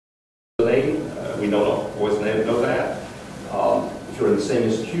name. We don't always know that. If you're in the same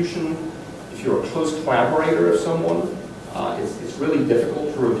institution, if you're a close collaborator of someone, it's really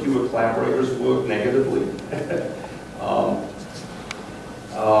difficult to review a collaborator's work negatively.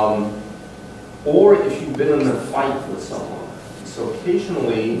 Or if you've been in a fight with someone. So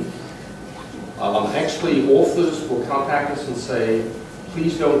occasionally, actually authors will contact us and say,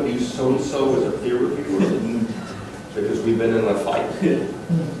 please don't use so-and-so as a peer reviewer because we've been in a fight.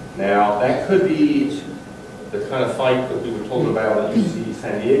 Now, that could be the kind of fight that we were told about at UC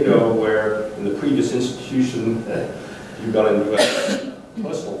San Diego, where in the previous institution, you got into a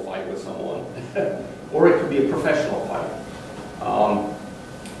personal fight with someone. Or it could be a professional fight.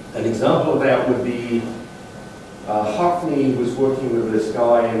 An example of that would be Hockney was working with this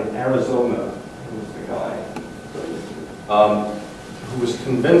guy in Arizona. Who was the guy? Who was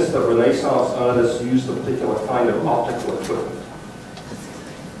convinced that Renaissance artists used a particular kind of optical equipment.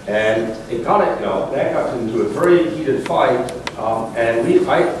 And that got into a very heated fight.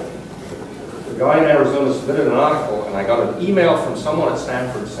 The guy in Arizona submitted an article, and I got an email from someone at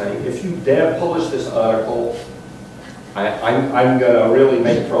Stanford saying, if you dare publish this article, I'm going to really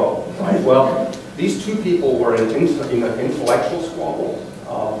make trouble. Right? Well, these two people were in an intellectual squabble.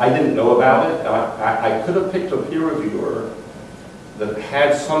 I didn't know about it. I could have picked a peer reviewer that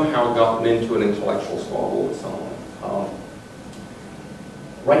had somehow gotten into an intellectual squabble with someone.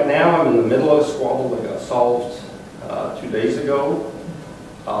 Right now, I'm in the middle of a squabble that got solved 2 days ago.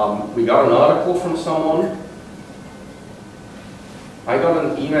 We got an article from someone. I got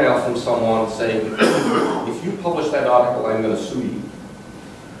an email from someone saying, if you publish that article, I'm going to sue you.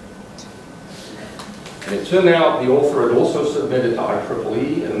 And it turned out the author had also submitted to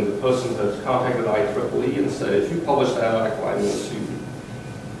IEEE, and the person had contacted IEEE and said, if you publish that article, I'm going to sue you.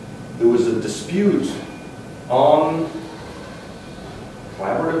 There was a dispute on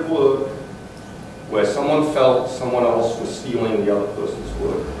collaborative work where someone felt someone else was stealing the other person's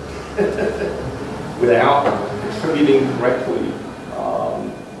work without contributing correctly.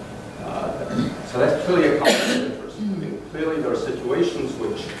 So that's clearly a conflict of interest. I mean, clearly there are situations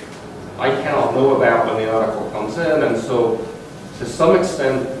which I cannot know about when the article comes in, and so to some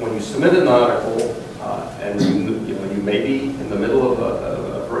extent, when you submit an article, and you may be in the middle of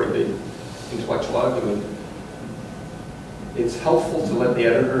a very big intellectual argument, it's helpful to let the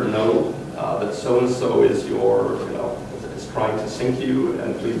editor know that so-and-so is is trying to sink you,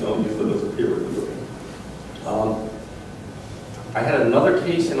 and please don't use them as a peer reviewer. I had another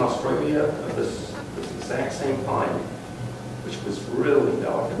case in Australia at this exact same time, which was really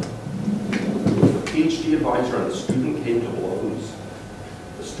delicate. The PhD advisor and the student came to blows.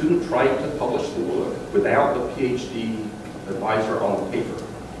 The student tried to publish the work without the PhD advisor on the paper.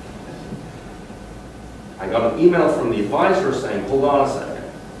 I got an email from the advisor saying, hold on a second.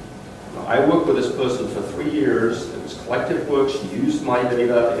 I worked with this person for 3 years. It was collective work. She used my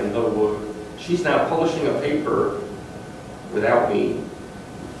data in her work. She's now publishing a paper without me.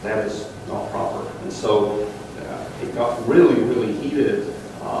 That is not proper. And so it got really, really heated.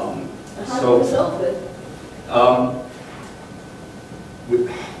 How do you resolve it?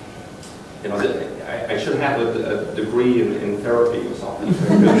 I should have a degree in therapy or something.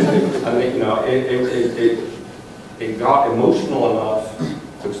 I mean, it got emotional enough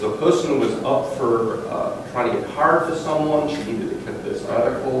because the person was up for trying to get hired for someone. She needed to get this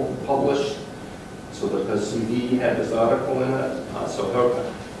article published so that her CV had this article in it. So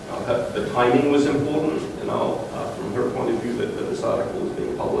the timing was important, from her point of view, that this article was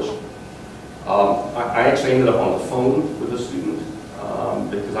being published. I actually ended up on the phone with a student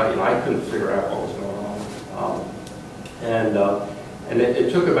because I couldn't figure out what was going on. And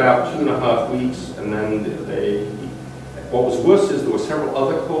it took about 2.5 weeks, and then what was worse is there were several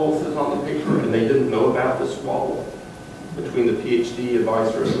other co-authors on the paper, and they didn't know about this squabble between the PhD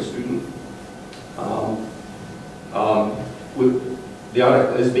advisor and the student. The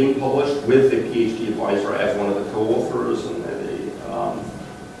article is being published with the PhD advisor as one of the co-authors, and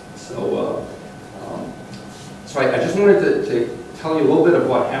so I just wanted to tell you a little bit of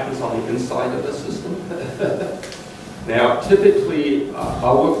what happens on the inside of the system. Now, typically,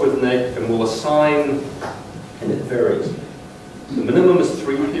 I'll work with Nick and we'll assign, and it varies. The minimum is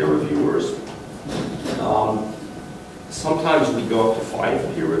 3 peer reviewers. Sometimes we go up to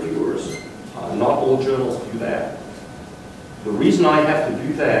 5 peer reviewers. Not all journals do that. The reason I have to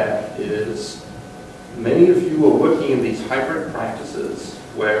do that is many of you are working in these hybrid practices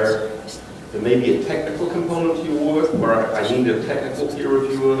where there may be a technical component to your work where I need a technical peer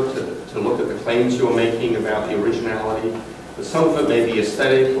reviewer to look at the claims you're making about the originality. But some of it may be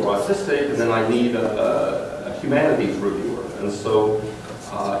aesthetic or artistic, and then I need a humanities reviewer. And so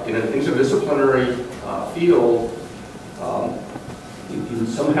in an interdisciplinary field, you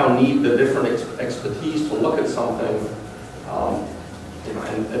somehow need the different expertise to look at something.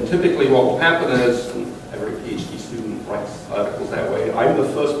 And typically what will happen is, and every PhD student writes articles that way, I'm the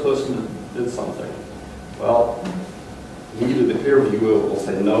first person that did something. Well, immediately the peer reviewer will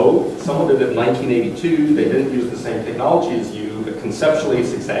say, no, someone did it in 1982, they didn't use the same technology as you, but conceptually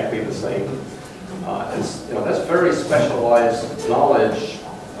it's exactly the same. That's very specialized knowledge.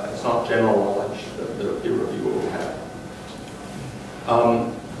 It's not general knowledge that a peer reviewer will have.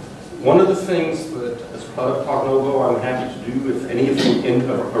 One of the things that, as part of CogNovo, I'm happy to do, if any of you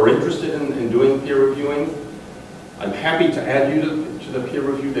are interested in doing peer reviewing, I'm happy to add you to the peer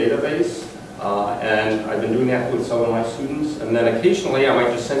review database. And I've been doing that with some of my students. And then occasionally I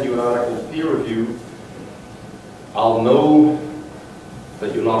might just send you an article to peer review. I'll know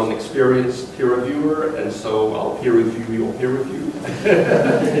that you're not an experienced peer reviewer, and so I'll peer review your peer review.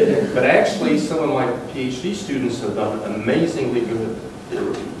 But actually, some of my PhD students have done amazingly good peer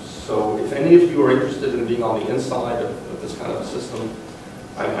reviews. So if any of you are interested in being on the inside of this kind of a system,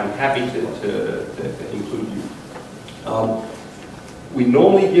 I'm happy to include you. We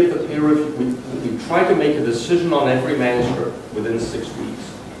normally give the peer review, we try to make a decision on every manuscript within 6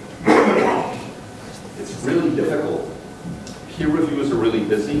 weeks. It's really difficult. Peer reviewers are really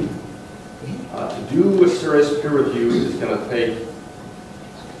busy. To do a serious peer review is going to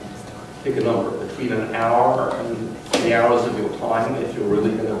pick a number, between an hour and 3 hours of your time if you're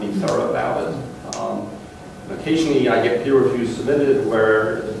really going to be thorough about it. Occasionally I get peer reviews submitted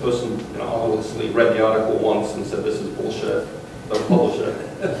where the person obviously read the article once and said, this is bullshit, don't publish it.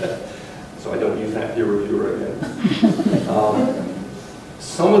 So I don't use that peer reviewer again.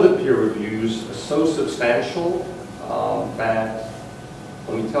 Some of the peer reviews are so substantial that,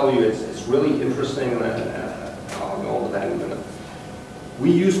 let me tell you, it's really interesting, and I'll go on to that in a minute.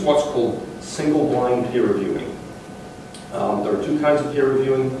 We use what's called single-blind peer reviewing. There are two kinds of peer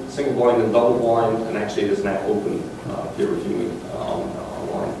reviewing, single-blind and double-blind, and actually there's now open peer reviewing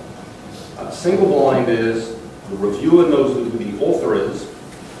online. Single-blind is the reviewer knows who the author is,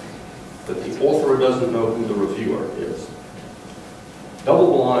 but the author doesn't know who the reviewer is.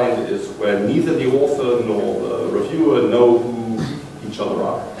 Double-blind is where neither the author nor the reviewer know who each other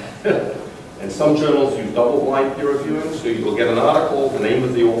are. And some journals use double-blind peer reviewing, so you'll get an article, the name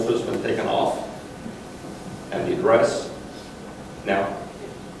of the author's been taken off, and the address. Now,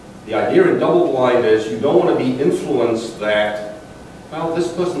 the idea in double-blind is you don't want to be influenced that, well,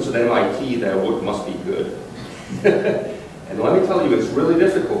 this person's at MIT, their work must be good. And let me tell you, it's really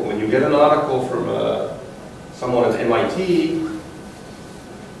difficult. When you get an article from someone at MIT,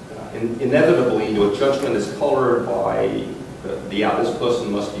 inevitably your judgment is colored by, yeah, this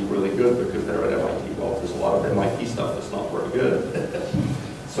person must be really good because they're at MIT. Well, there's a lot of MIT stuff that's not very good.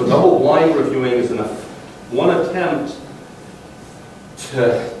 So double-blind reviewing is one attempt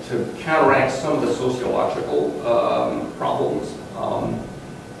to counteract some of the sociological problems.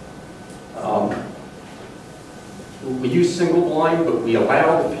 We use single-blind, but we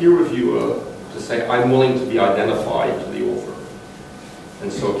allow the peer reviewer to say, I'm willing to be identified to the author.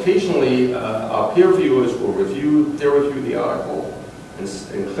 And so occasionally, our peer reviewers will peer review the article and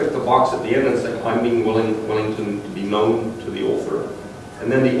click the box at the end and say, I'm being willing to be known to the author.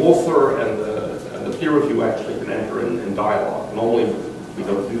 And then the author and the peer review actually can enter in dialogue. Normally, we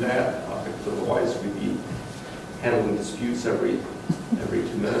don't do that, because otherwise we'd be handling disputes every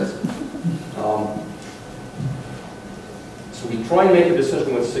 2 minutes. So we try and make a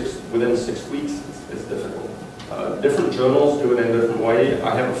decision within 6 weeks. It's difficult. Different journals do it in a different way.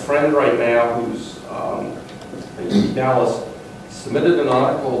 I have a friend right now who's in Dallas, submitted an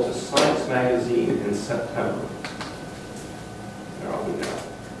article to Science Magazine in September. Where are we now?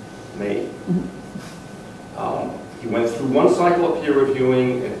 May. He went through one cycle of peer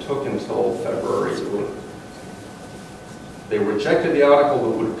reviewing. It took until February. They rejected the article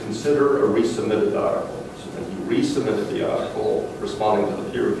but would consider a resubmitted article. So then he resubmitted the article, responding to the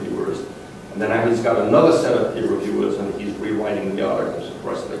peer reviewers. And then now he's got another set of peer reviewers and he's rewriting the articles to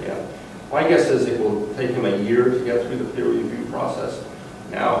press it again. My guess is it will take him a year to get through the peer review process.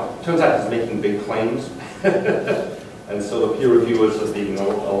 Now, it turns out he's making big claims. And so the peer reviewers are being a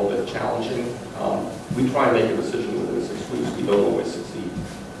little bit challenging. We try and make a decision within 6 weeks. We don't always succeed.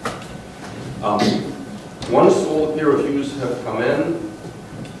 Once all the peer reviews have come in,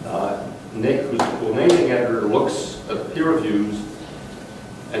 Nick, who's the coordinating editor, looks at peer reviews.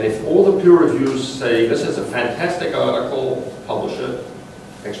 And if all the peer reviews say, this is a fantastic article, publish it.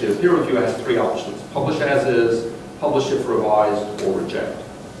 Actually, the peer review has 3 options. Publish as is, publish if revised, or reject.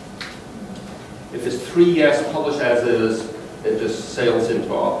 If it's 3 yes, publish as is, it just sails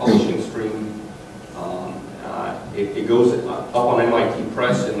into our publishing stream. It goes up on MIT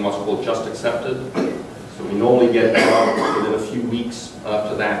Press in what's called Just Accepted. So we normally get out within a few weeks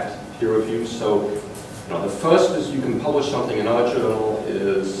after that peer review. So the first is you can publish something in our journal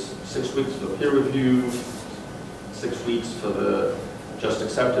is 6 weeks for the peer review, 6 weeks for the Just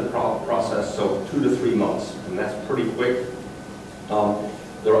Accepted process, so 2 to 3 months, and that's pretty quick.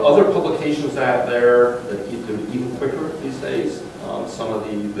 There are other publications out there that keep them even quicker these days. Some of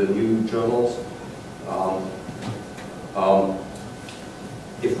the new journals.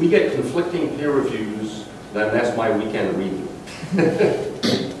 If we get conflicting peer reviews, then that's my weekend reading.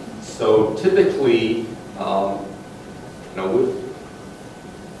 So typically,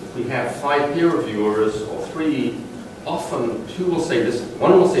 if we have 5 peer reviewers or 3, often 2 will say this.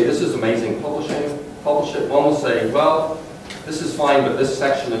 One will say this is amazing, publish it. One will say, well, this is fine, but this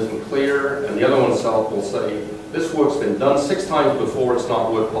section isn't clear. And the other one will say, this work's been done 6 times before, it's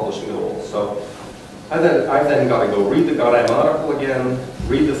not worth publishing at all. So I've then got to go read the goddamn article again,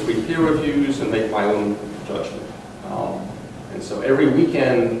 read the 3 peer reviews, and make my own judgment. And so every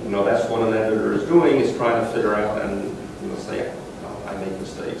weekend, that's what an editor is doing, is trying to figure out and say, I make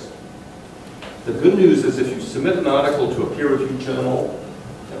mistakes. The good news is if you submit an article to a peer-reviewed journal,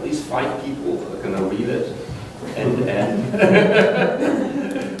 at least 5 people are going to read it end to end.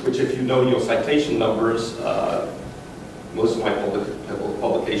 Which, if you know your citation numbers, most of my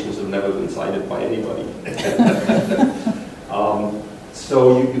publications have never been cited by anybody.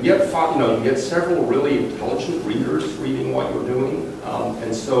 So you get you get several really intelligent readers reading what you're doing,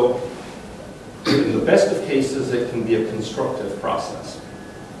 and so in the best of cases, it can be a constructive process.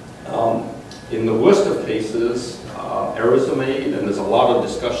 In the worst of cases, errors are made, and there's a lot of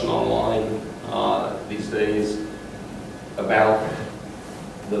discussion online these days about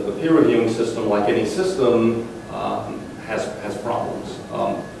the peer reviewing system. Like any system, has problems.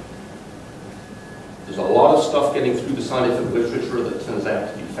 There's a lot of stuff getting through the scientific literature that turns out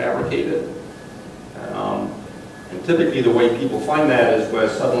to be fabricated. And typically the way people find that is where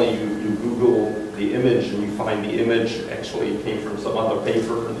suddenly you Google the image and you find the image actually came from some other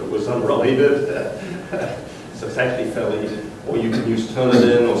paper that was unrelated. So it's actually fairly, or you can use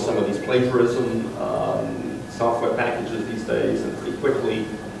Turnitin or some of these plagiarism software packages these days, and pretty quickly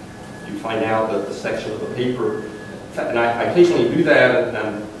you find out that the section of the paper, and I occasionally do that,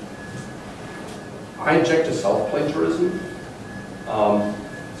 and I object to self-plagiarism.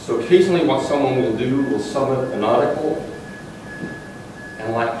 So occasionally what someone will do will submit an article,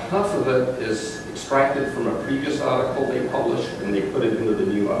 and like half of it is extracted from a previous article they published, and they put it into the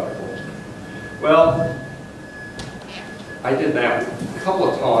new article. Well, I did that a couple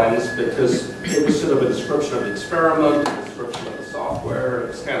of times because it was sort of a description of the experiment, a description of the software.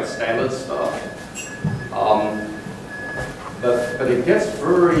 It's kind of standard stuff. But it gets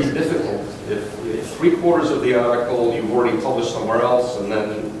very difficult if 3/4 of the article you've already published somewhere else, and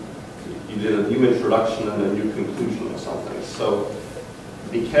then you did a new introduction and a new conclusion or something. So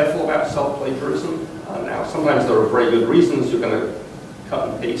be careful about self-plagiarism. Now, sometimes there are very good reasons. You're going to cut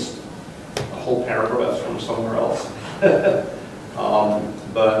and paste a whole paragraph from somewhere else.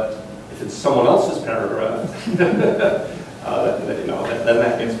 But if it's someone else's paragraph, then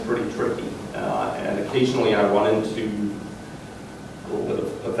that gets pretty tricky. And occasionally I run into a little bit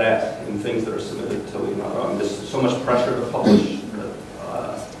of that in things that are submitted to there's so much pressure to publish that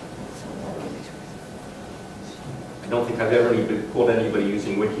I don't think I've ever caught anybody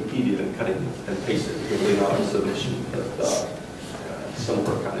using Wikipedia and cutting and pasting it in a submission. But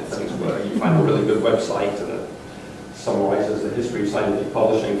similar kind of things where you find a really good website and it summarizes the history of scientific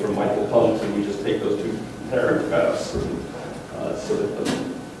publishing from Michael Punt, and you just take those 2 paragraphs and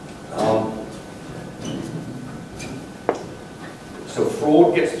so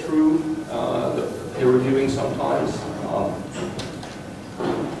fraud gets through the peer reviewing sometimes.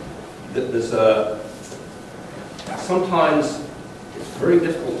 Sometimes it's very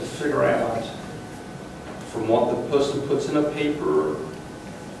difficult to figure out from what the person puts in a paper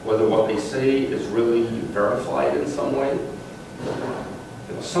whether what they say is really verified in some way.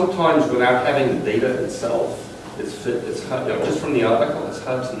 Sometimes without having the data itself, it's hard, just from the article, it's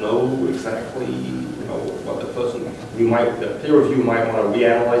hard to know exactly, what the person, the peer review might want to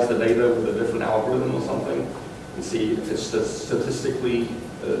reanalyze the data with a different algorithm or something and see if it's statistically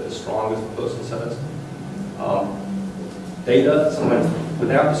as strong as the person says. Data, sometimes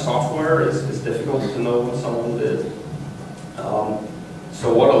without the software, is difficult to know what someone did.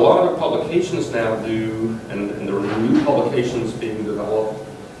 So what a lot of publications now do, and there are new publications being developed,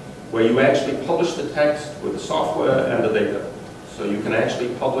 where you actually publish the text with the software and the data. So you can actually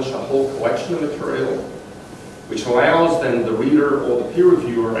publish a whole collection of material which allows then the reader or the peer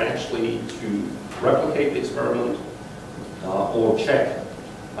reviewer actually to replicate the experiment or check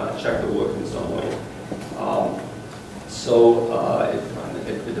the work in some way.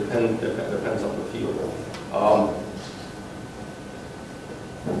 It depends on the field.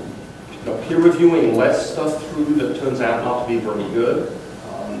 Peer reviewing less stuff through that turns out not to be very good,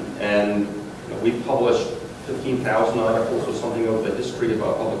 and we've published 15,000 articles or something over the history of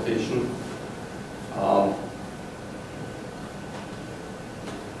our publication.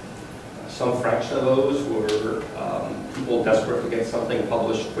 Some fraction of those were people desperate to get something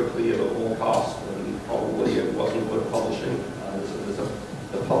published quickly at all costs, and probably it wasn't worth publishing.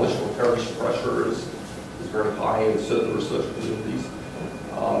 The publish or perish pressure is very high in certain research communities.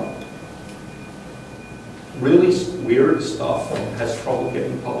 Really weird stuff has trouble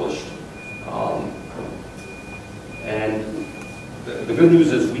getting published. And the good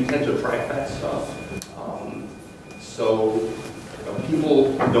news is we tend to track that stuff. So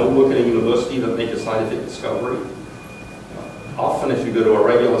people who don't work in a university that make a scientific discovery, often if you go to a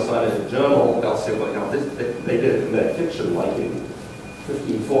regular scientific journal, they'll say, well, they did it in their fiction like in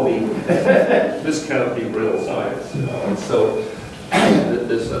 1540. This cannot be real science. So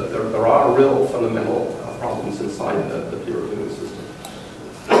there are real fundamental problems inside the peer reviewing system.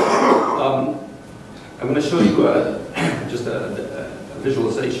 I'm going to show you just a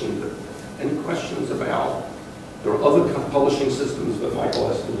visualization. But any questions about? There are other publishing systems, but Michael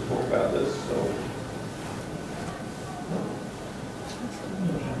has to talk about this. So,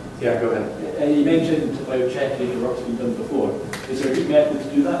 yeah, go ahead. You mentioned about checking the work's been done before. Is there a good method to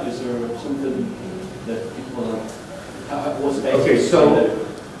do that? Is there something that people have? What's the best? Okay, so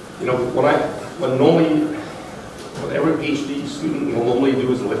what every PhD student will normally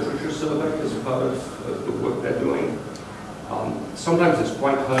do is a literature survey as part of the work they're doing. Sometimes it's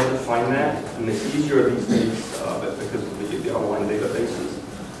quite hard to find that, and it's easier these days because of the online databases.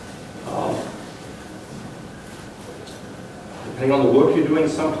 Depending on the work you're doing,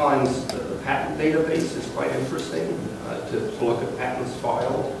 sometimes the patent database is quite interesting to look at patents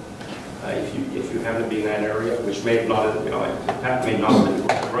filed. If you happen to be in that area, which may not, the patent may not have been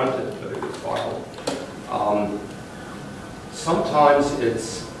granted, but it was filed. Sometimes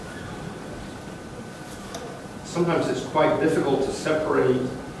it's quite difficult to separate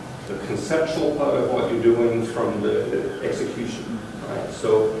the conceptual part of what you're doing from the execution. Right?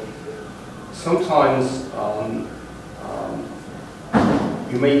 So sometimes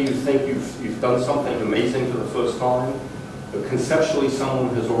you may think you've done something amazing for the first time, but conceptually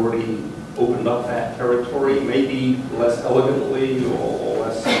someone has already opened up that territory, maybe less elegantly or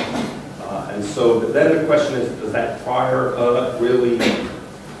less. And so then the question is, does that prior really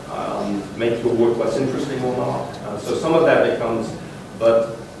make your work less interesting or not? So some of that becomes,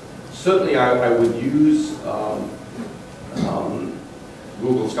 but certainly I would use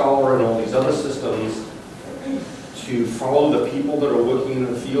Google Scholar and all these other systems to follow the people that are working in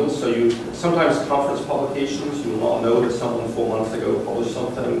the field. So sometimes conference publications, you will not know that someone 4 months ago published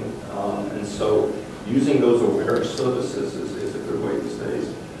something. And so using those awareness services is a good way these days.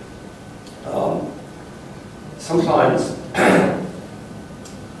 Sometimes,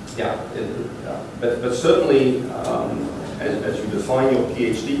 but certainly as you define your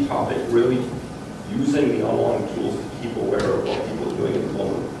PhD topic, really using the online tools to keep aware of what people are doing at the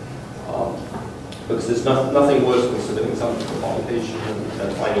moment. Because there's nothing worse than submitting something for publication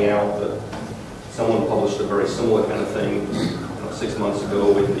and finding out that someone published a very similar kind of thing 6 months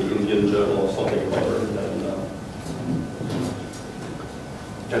ago in the Indian Journal or something or other, and then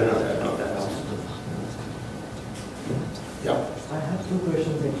I don't know if that helps. Yeah. I have two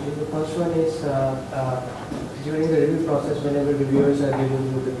questions actually. The first one is during the review process, whenever reviewers are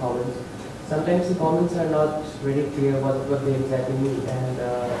giving you the comments, sometimes the comments are not very clear what they exactly mean. And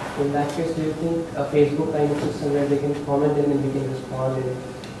in that case, do you think a Facebook kind of system where they can comment and then we can respond and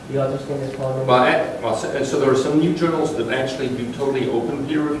the authors can respond? And so there are some new journals that actually do totally open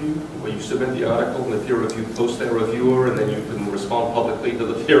peer review, where you submit the article and the peer review posts their reviewer, and then you can respond publicly to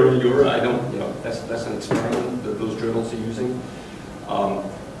the peer reviewer. I don't, that's an experiment that those journals are using.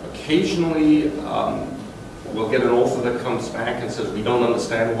 Occasionally, we'll get an author that comes back and says, we don't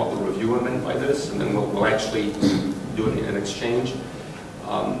understand what the reviewer meant by this, and then we'll actually do an exchange.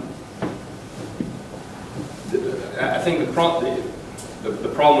 I think the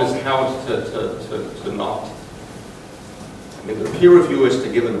problem is how to not. I mean, the peer review is to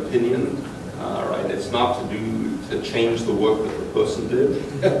give an opinion, right? It's not to change the work that the person did.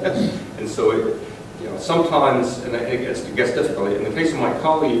 And so, sometimes, and it gets difficult. In the case of my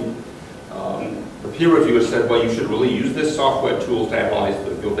colleague, the peer reviewer said, well, you should really use this software tool to analyze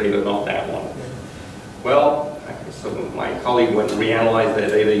your data, not that one. Well, So my colleague went and reanalyzed their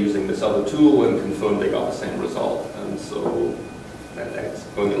data using this other tool and confirmed they got the same result. And so that's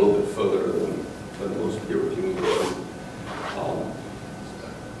going a little bit further than most peer reviewing work.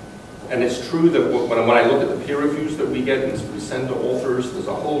 And it's true that when I look at the peer reviews that we get and we send to authors, there's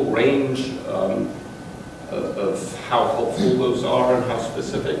a whole range of how helpful those are and how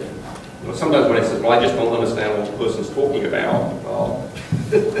specific. You know, sometimes when it says, well, I just don't understand what the person's talking about, well,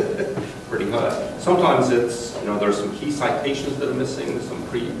 pretty hard. Sometimes it's, you know, there's some key citations that are missing, there's some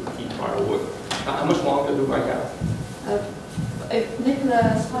key prior work. How much longer do I have?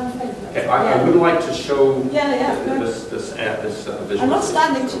 Nicholas, one thing. Okay, I would like to show this visual. I'm not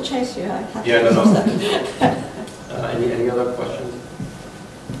standing to chase you. I have Yeah, to no. Any other questions?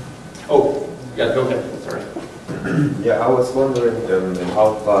 Oh, yeah, go ahead. Sorry. Yeah, I was wondering in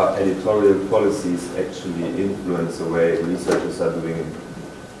how far editorial policies actually influence the way researchers are doing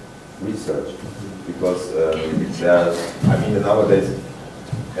research. Because nowadays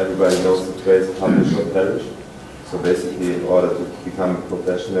everybody knows the phrase publish or perish. So basically, in order to become a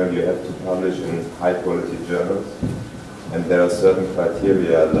professional, you have to publish in high-quality journals. And there are certain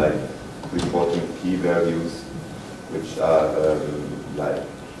criteria like reporting p-values, which are like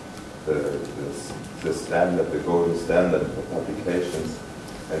the standard, the golden standard for publications.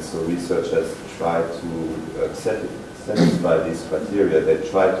 And so researchers try to satisfy these criteria. They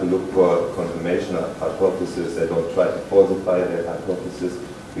try to look for confirmation of hypothesis. They don't try to falsify their hypothesis,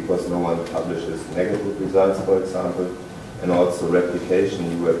 because no one publishes negative results, for example. And also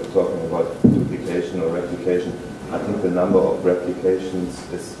replication, you were talking about duplication or replication. I think the number of replications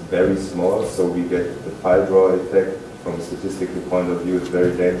is very small, so we get the file draw effect. From a statistical point of view, it's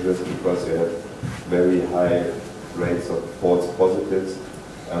very dangerous because you have very high rates of false positives.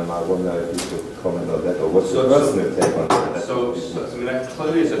 I wonder if you could comment on that, or what's your personal take on that? So I mean, that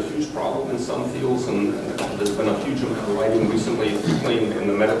clearly is a huge problem in some fields, and there's been a huge amount of writing recently, particularly in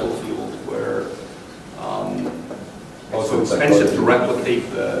the medical field, where it's so expensive to replicate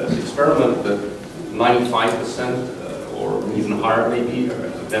the experiment that 95% or even higher maybe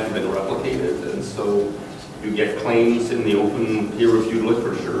have never been replicated, and so you get claims in the open peer-reviewed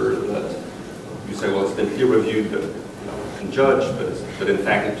literature that you say, well, it's been peer-reviewed, and judged, but in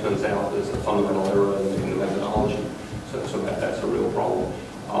fact it turns out there's a fundamental error in the methodology. So that's a real problem.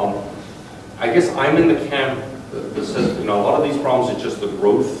 I guess I'm in the camp that says, a lot of these problems are just the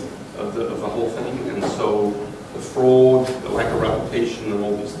growth of the whole thing, and so the fraud, the lack of replication, and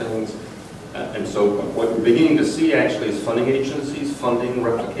all these things. And so what we're beginning to see actually is funding agencies funding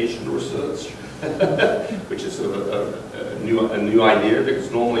replication research, which is sort of a new idea,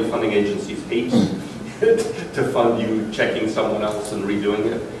 because normally funding agencies hate to fund you checking someone else and redoing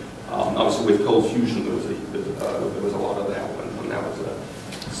it. Obviously with cold fusion there was a lot of that when that was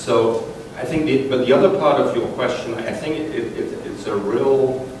a... So I think, but the other part of your question, I think it's a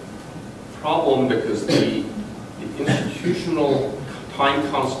real problem because the institutional time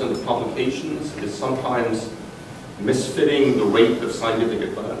constant of publications is sometimes misfitting the rate of scientific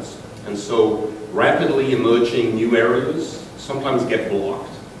advance. And so rapidly emerging new areas sometimes get blocked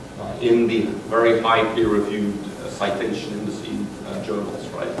in the very high peer-reviewed citation indices journals,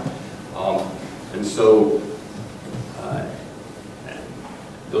 right? And so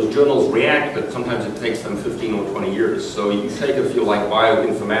those journals react, but sometimes it takes them 15 or 20 years. So you take a field like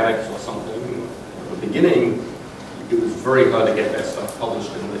bioinformatics or something, at the beginning, it was very hard to get that stuff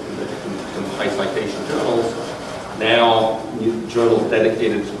published in the high citation journals. Now, new journals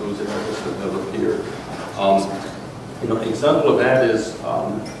dedicated to those areas have appeared. An example of that is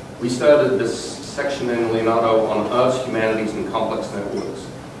we started this section in Leonardo on Earth's humanities and complex networks.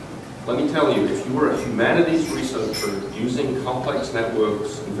 Let me tell you, if you were a humanities researcher using complex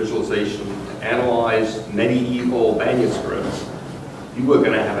networks and visualization to analyze medieval manuscripts, you were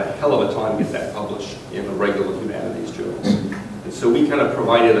going to have a hell of a time to get that published in a regular humanities journal. And so we kind of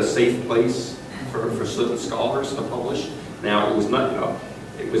provided a safe place for certain scholars to publish. Now, it was not,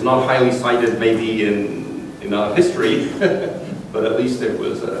 it was not highly cited maybe in our history, but at least it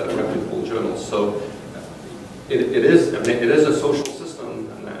was a reputable journal. So it is a social system,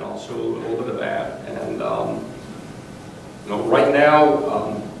 and I'll show a little bit of that. And right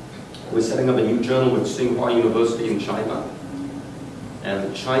now we're setting up a new journal with Tsinghua University in China, and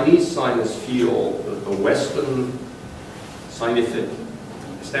the Chinese scientists feel that the Western scientific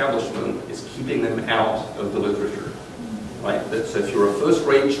establishment is keeping them out of the literature. Right? So if you're a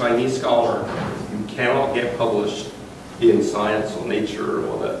first-rate Chinese scholar, you cannot get published in Science or Nature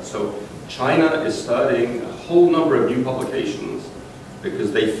or that. So China is studying a whole number of new publications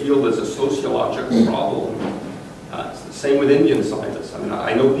because they feel there's a sociological problem It's the same with Indian scientists. I mean,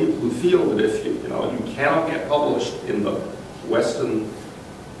 I know people who feel that if you cannot get published in the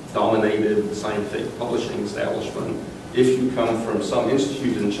Western-dominated scientific publishing establishment if you come from some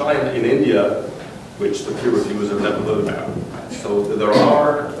institute in China, in India, which the peer reviewers have never heard about. So there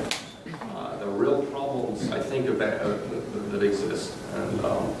are real problems, I think, that exist.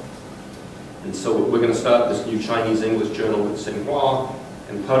 And so we're going to start this new Chinese-English journal with Tsinghua,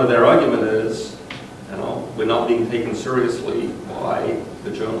 and part of their argument is, we're not being taken seriously by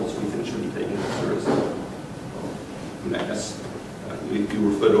the journals we think should be taken seriously. I guess you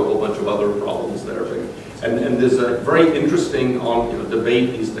refer to a whole bunch of other problems there. And there's a very interesting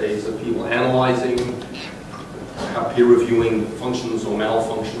debate these days of people analyzing how peer reviewing functions or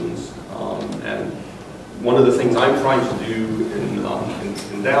malfunctions. And one of the things I'm trying to do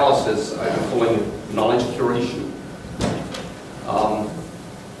in Dallas is I'm calling it knowledge curation.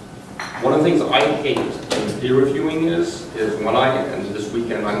 One of the things I hate in peer reviewing is when and this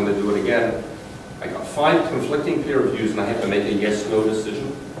weekend I'm going to do it again, I got 5 conflicting peer reviews and I have to make a yes-no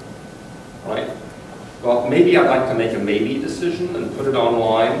decision, right? Well, maybe I'd like to make a maybe decision and put it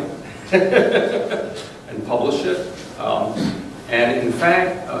online and publish it. And in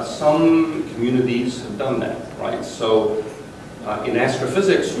fact, some communities have done that, right? So in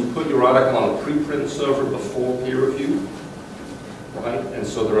astrophysics, you put your article on a preprint server before peer review, right? And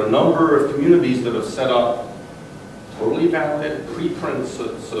so there are a number of communities that have set up totally valid preprint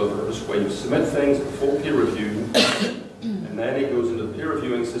servers where you submit things before peer review, and then it goes into the peer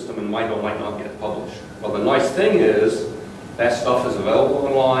reviewing system and might or might not get published. Well, the nice thing is that stuff is available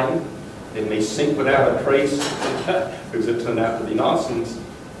online. It may sync without a trace because it turned out to be nonsense,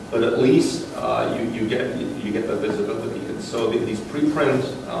 but at least you get the visibility. And so these preprint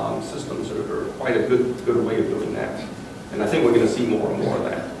systems are quite a good way of doing that. And I think we're going to see more and more of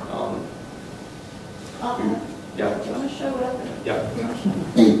that. Yeah. Do you want to show what? Yeah.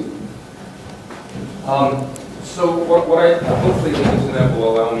 So what I hopefully the internet will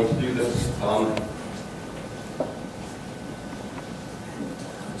allow me to do this.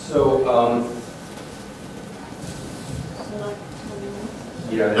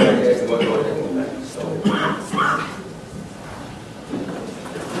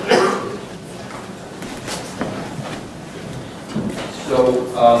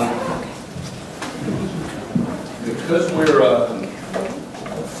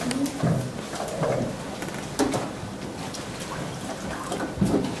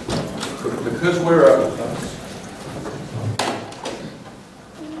 Because we're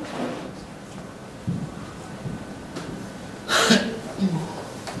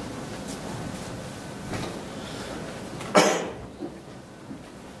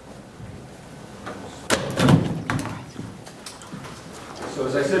So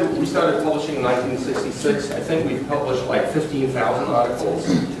as I said, we started publishing in 1966. I think we've published like 15,000 articles.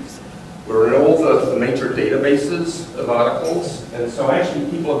 We're in all the major databases of articles. And so actually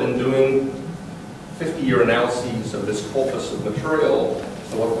people have been doing 50-year analyses of this corpus of material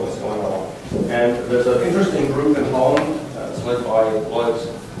to look at what's going on. And there's an interesting group in Holland that's led by Lloyd.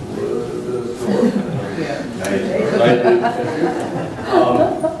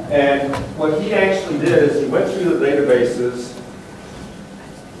 And what he actually did is he went through the databases,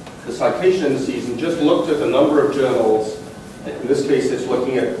 the citation indices, and just looked at the number of journals. In this case, it's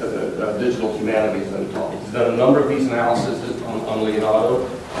looking at the digital humanities. He's done a number of these analyses on Leonardo.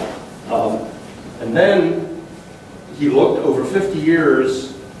 And then he looked over 50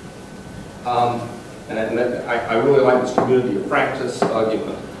 years, and I really like this community of practice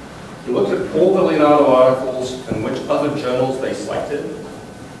argument. He looked at all the Leonardo articles and which other journals they cited.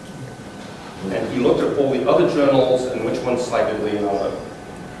 And he looked at all the other journals and which ones cited Leonardo.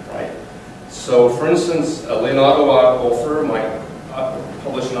 Right. So, for instance, a Leonardo author might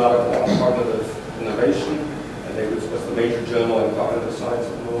publish an article on cognitive innovation, and they was the major journal in cognitive science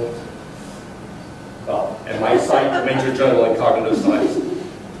at the moment. Well, and might cite the major journal in cognitive science.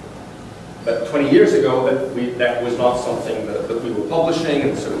 But 20 years ago, that was not something that we were publishing,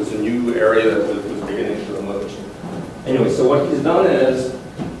 and so it was a new area that was beginning to emerge. Anyway, so what he's done is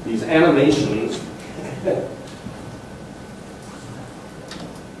these animations.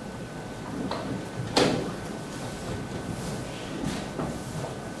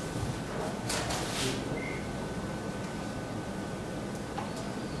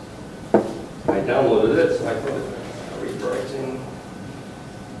 I downloaded it, so I put it rewriting.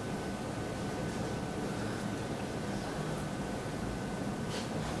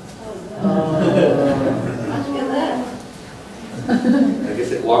 I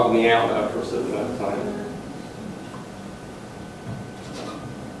guess it logged me out after a certain amount of time.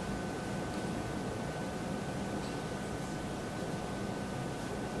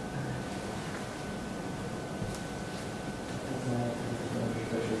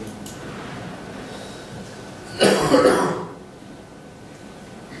 Yeah.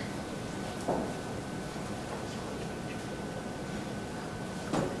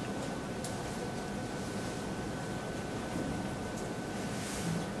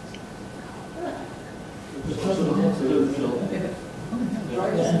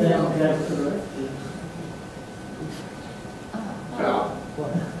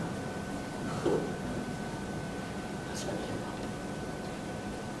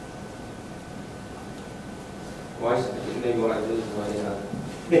 Well, I think maybe what I did is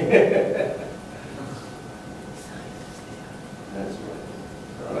that's right.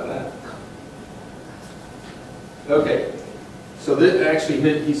 Sorry about that. Okay. So this actually,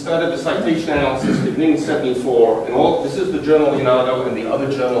 he started the citation analysis beginning in 74, and all this is the journal Leonardo and the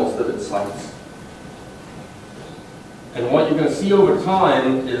other journals that it cites. And what you're going to see over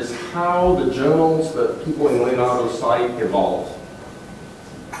time is how the journals that people in Leonardo cite evolve.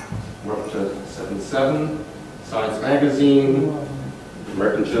 We're up to 77, Science Magazine,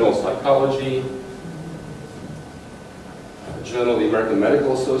 American Journal of Psychology, Journal of the American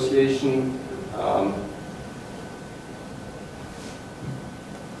Medical Association,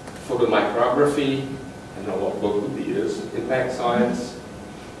 Photomicrography, I don't know what book would be is, Impact Science,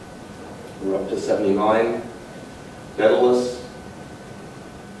 we're up to 79, Daedalus,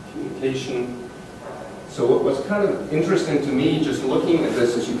 Communication. So what's kind of interesting to me just looking at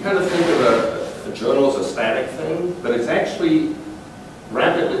this is you kind of think of a journal as a static thing, but it's actually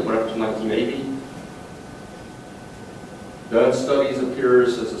rapidly, we're up to 1980. Burn Studies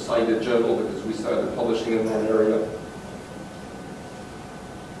appears as a cited journal because we started publishing in that area.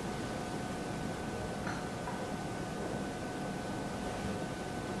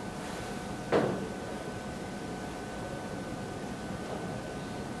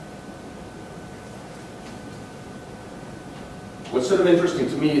 What's sort of interesting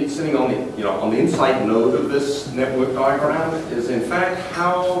to me, sitting on the, on the inside node of this network diagram, is in fact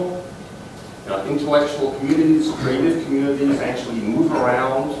how intellectual communities, creative communities actually move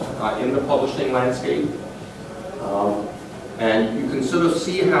around in the publishing landscape. And you can sort of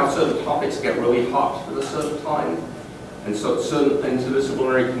see how certain topics get really hot at a certain time, and so certain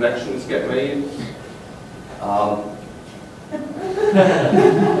interdisciplinary connections get made.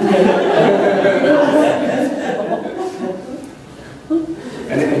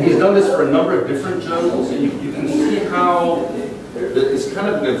 And he's done this for a number of different journals, and you can see how it's kind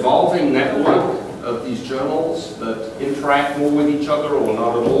of an evolving network of these journals that interact more with each other or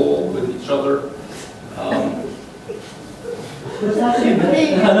not at all with each other.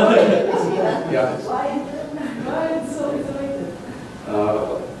 Yeah. Why it's so isolated?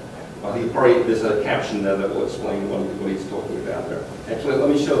 I think probably there's a caption there that will explain what he's talking about there. Actually, let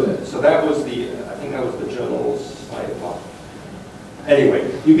me show that. So that was I think that was the journal's slide.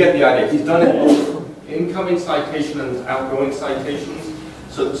 Anyway, you get the idea. He's done it both incoming citation and outgoing citations.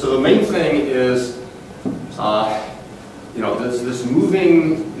 So the main thing is, there's this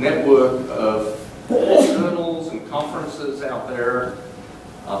moving network of journals and conferences out there.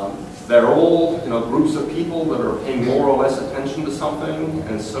 They're all, groups of people that are paying more or less attention to something,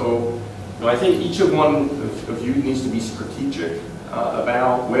 and so, I think each one of you needs to be strategic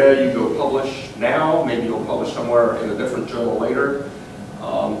about where you go publish now. Maybe you'll publish somewhere in a different journal later,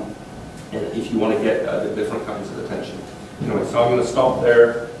 and if you want to get different kinds of attention. Anyway, so I'm going to stop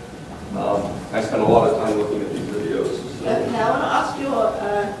there. I spent a lot of time looking at these videos. So. Now I want to ask you,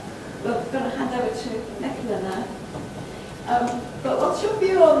 we're going to hand over to Nicola now. But what's your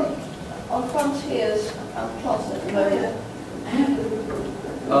view on frontiers and plots at the moment?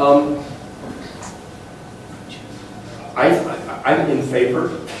 I'm in favor.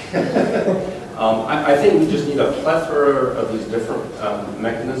 I think we just need a plethora of these different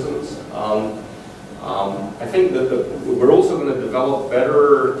mechanisms. I think that we're also going to develop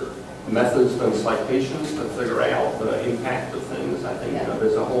better methods than citations to figure out the impact of things. I think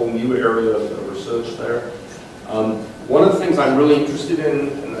there's a whole new area of research there. One of the things I'm really interested in,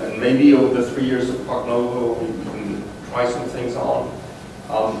 and maybe over the 3 years of CogNovo we can try some things on,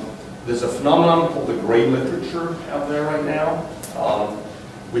 there's a phenomenon called the gray literature out there right now,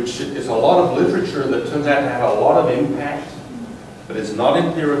 which is a lot of literature that turns out to have a lot of impact, but it's not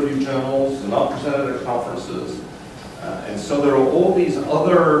in peer-reviewed journals, it's not presented at conferences, and so there are all these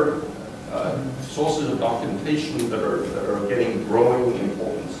other sources of documentation that are getting growing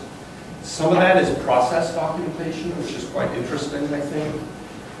importance. Some of that is process documentation, which is quite interesting, I think.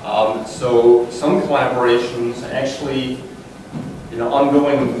 So some collaborations actually, in an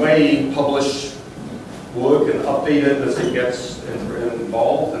ongoing way, publish work and update it as it gets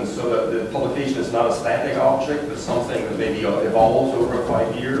involved, and so that the publication is not a static object, but something that maybe evolves over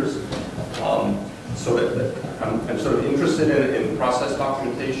 5 years. so that I'm sort of interested in process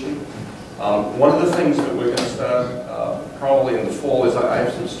documentation. One of the things that we're going to start probably in the fall is I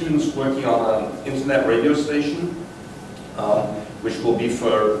have some students working on an internet radio station, which will be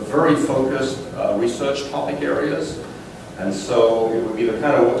for very focused research topic areas. And so it would be the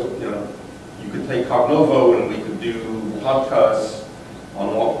kind of, you could take CogNovo and we could do podcasts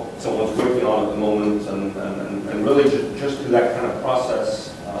on what someone's working on at the moment and really just do that kind of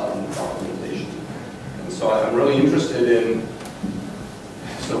process documentation. And so I'm really interested in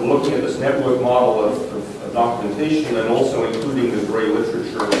sort of looking at this network model of documentation and also including the gray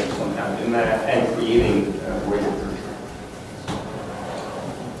literature somehow in that and creating gray literature.